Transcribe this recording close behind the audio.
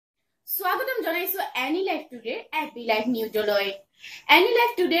স্বাগতম জনাইছো any live today AP live নিউজলৈ। Any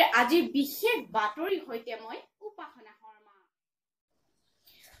live টুডেৰ আজিৰ বিশেষ বাতৰিৰ সৈতে মই উপাসনা শৰ্মা।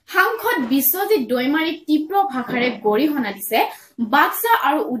 সাংসদ বিশ্বজিৎ দৈমাৰীক তীব্ৰ ভাষাৰে গৰিহণা দিছে বাক্সা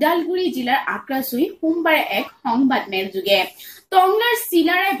আৰু ওদালগুৰি জিলাৰ আক্ৰাচুই সোমবাৰে এক সংবাদমেল যোগে। টংলাৰ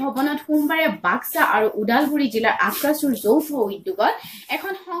চিলাৰাই ভৱনত সোমবাৰে বাক্সা আৰু ওদালগুৰি জিলাৰ আক্ৰাচুৰ যৌথ উদ্যোগত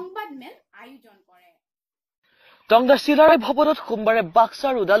এখন সংবাদমেল আয়োজন কৰে। টংলাৰ চিলাৰাই ভৱনত সোমবাৰে বাক্সা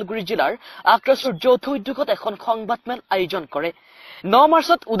আৰু ওদালগুৰি জিলাৰ আক্ৰাচুৰ যৌথ উদ্যোগত এখন সংবাদমেল আয়োজন কৰে। 9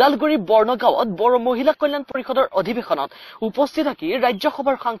 মাৰ্চত ওদালগুৰি বৰ্ণগাঁৱত বড়ো মহিলা কল্যাণ পৰিষদৰ অধিৱেশনত উপস্থিত থাকি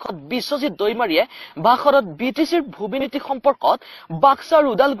ৰাজ্যসভাৰ সাংসদ বিশ্বজিৎ দৈমাৰীয়ে ভাষণত বিটিচিৰ ভূমি নীতি সম্পৰ্কত বাক্সা আৰু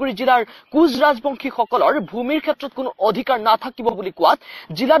ওদালগুৰি জিলাৰ কোচ ৰাজবংশীসকলৰ ভূমিৰ ক্ষেত্ৰত কোনো অধিকাৰ নাথাকিব বুলি কোৱাত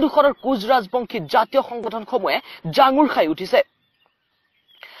জিলা দুখনৰ কোচ ৰাজবংশী জাতীয় সংগঠনসমূহে জাঙুৰ খাই উঠিছে।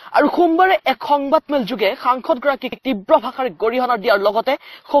 আৰু সোমবাৰে এক সংবাদমেল যোগে সাংসদগৰাকীক তীব্ৰ ভাষাৰে গৰিহণা দিয়াৰ লগতে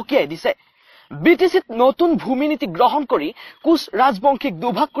সকীয়াই দিছে। বিটিচিত নতুন ভূমি নীতি গ্ৰহণ কৰি কোচ ৰাজবংশীক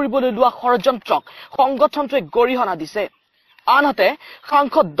দুভাগ কৰিবলৈ লোৱা ষড়যন্ত্ৰক সংগঠনটোৱে গৰিহণা দিছে। আনহাতে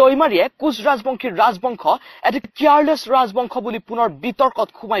সাংসদ দৈমাৰীয়ে কোচ ৰাজবংশীৰ ৰাজবংশ এটি কেয়াৰলেছ ৰাজবংশ বুলি পুনৰ বিতৰ্কত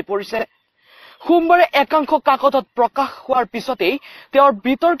সোমাই পৰিছে। সোমবাৰে একাংশ কাকতত প্ৰকাশ হোৱাৰ পিছতেই তেওঁৰ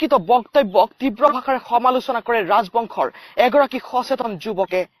বিতৰ্কিত বক্তব্যক তীব্ৰ ভাষাৰে সমালোচনা কৰে ৰাজবংশৰ এগৰাকী সচেতন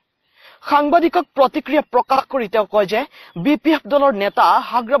যুৱকে। সাংবাদিকক প্ৰতিক্ৰিয়া প্ৰকাশ কৰি তেওঁ কয় যে বিপিএফ দলৰ নেতা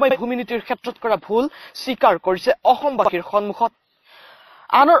হাগ্ৰাবাই ভূমি নীতিৰ ক্ষেত্ৰত কৰা ভুল স্বীকাৰ কৰিছে অসমবাসীৰ সন্মুখত।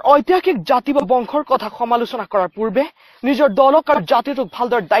 আনৰ ঐতিহাসিক জাতি বা বংশৰ কথা সমালোচনা কৰাৰ পূৰ্বে নিজৰ দলক আৰু জাতিটোক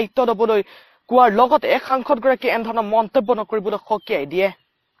ভালদৰে দায়িত্ব ল'বলৈ কোৱাৰ লগতে সাংসদগৰাকীয়ে এনেধৰণৰ মন্তব্য নকৰিবলৈ সকীয়াই দিয়ে।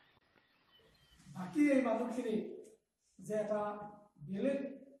 বাকী এই মানুহখিনি যে এটা বেলেগ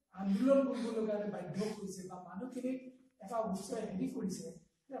আন্দোলন কৰিবলৈ কাৰণে বাধ্য কৰিছে বা মানুহখিনিক এটা উৎসাহ হেৰি কৰিছে,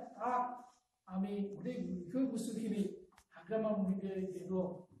 তাক আমি গোটেই বিষয়বস্তুখিনি হাগ্ৰামা মহিলাই দিব।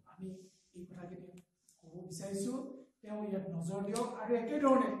 আমি এই কথাখিনি ক'ব বিচাৰিছোঁ, তেওঁ ইয়াত নজৰ দিয়ক। আৰু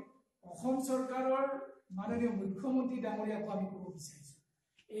একেধৰণে অসম চৰকাৰৰ মাননীয় মুখ্যমন্ত্ৰী ডাঙৰীয়াকো আমি ক'ব বিচাৰিছোঁ,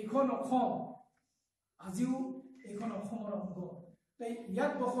 এইখন অসম আজিও এইখন অসমৰ অংগ।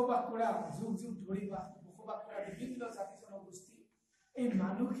 ইয়াত বসবাস কৰা যুগ যুগ ধৰি বসবাস কৰা বিভিন্ন জাতি জনগোষ্ঠী, এই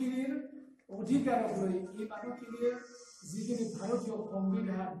মানুহখিনিৰ অধিকাৰক লৈ এই মানুহখিনিৰ যিখিনি ভাৰতীয়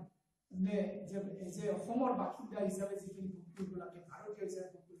সংবিধান যে অসমৰ বাসিন্দা হিচাপে যিখিনি ভোগ কৰিব লাগে, ভাৰতীয় হিচাপে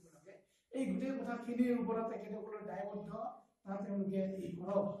ভোগ কৰিব লাগে, এই গোটেই কথাখিনিৰ ওপৰত তেখেতসকলৰ দায়বদ্ধ, তাত তেওঁলোকে এই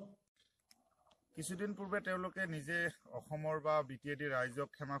কৰক। কিছুদিন পূৰ্বে তেওঁলোকে নিজে অসমৰ বা বিটিএডি ৰাইজক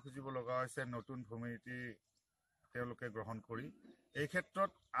ক্ষমা খুজিব লগা হৈছে নতুন ভূমি নীতি তেওঁলোকে গ্ৰহণ কৰি। এই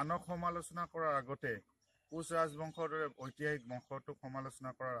ক্ষেত্ৰত আনক সমালোচনা কৰাৰ আগতে, কোচ ৰাজবংশৰ দৰে ঐতিহাসিক বংশটোক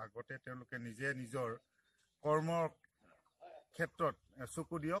সমালোচনা কৰাৰ আগতে তেওঁলোকে নিজে নিজৰ কৰ্মৰ ক্ষেত্ৰত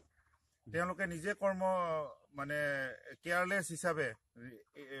চকু দিয়ক। তেওঁলোকে নিজে কৰ্ম কেয়াৰলেছ হিচাপে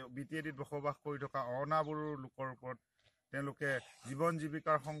বিটিএডিত বসবাস কৰি থকা অনাবৰু লোকৰ ওপৰত তেওঁলোকে জীৱন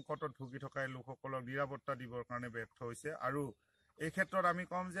জীৱিকাৰ সংকটত ভুগি থকা লোকসকলক নিৰাপত্তা দিবৰ কাৰণে ব্যৰ্থ হৈছে। আৰু এই ক্ষেত্ৰত আমি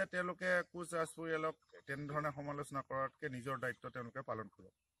ক'ম যে তেওঁলোকে কোচ ৰাজ পৰিয়ালক তেনেধৰণে সমালোচনা কৰাতকৈ নিজৰ দায়িত্ব তেওঁলোকে পালন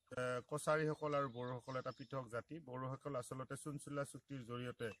কৰক। কছাৰীসকল আৰু বড়োসকল এটা পৃথক জাতি। বড়োসকল আচলতে চুনচুলা চুক্তিৰ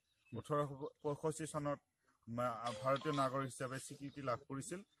জৰিয়তে 1865 চনত ভাৰতীয় নাগৰিক হিচাপে স্বীকৃতি লাভ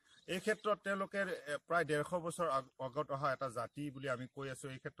কৰিছিল। এই ক্ষেত্ৰত তেওঁলোকে প্ৰায় 150 বছৰ আগত অহা এটা জাতি বুলি আমি কৈ আছো।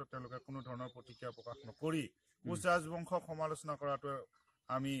 এই ক্ষেত্ৰত তেওঁলোকে কোনো ধৰণৰ প্ৰতিক্ৰিয়া প্ৰকাশ নকৰি কোচ ৰাজবংশক সমালোচনা কৰাটো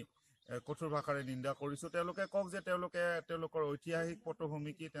আমি কঠোৰ ভাষাৰে নিন্দা কৰিছো। তেওঁলোকে কওক যে তেওঁলোকৰ ঐতিহাসিক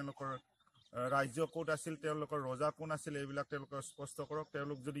পটভূমি কি, তেওঁলোকৰ ৰাজ্য ক'ত আছিল, তেওঁলোকৰ ৰজা কোন আছিল, এইবিলাক তেওঁলোকে স্পষ্ট কৰক।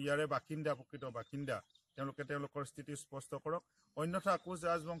 তেওঁলোক যদি ইয়াৰে বাসিন্দা, প্ৰকৃত বাসিন্দা, তেওঁলোকে তেওঁলোকৰ স্থিতি স্পষ্ট কৰক। অন্যথা কোচ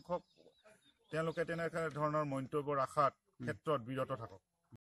ৰাজবংশক তেওঁলোকে তেনে ধৰণৰ মন্তব্য ৰখাৰ ক্ষেত্ৰত বিৰত থাকক।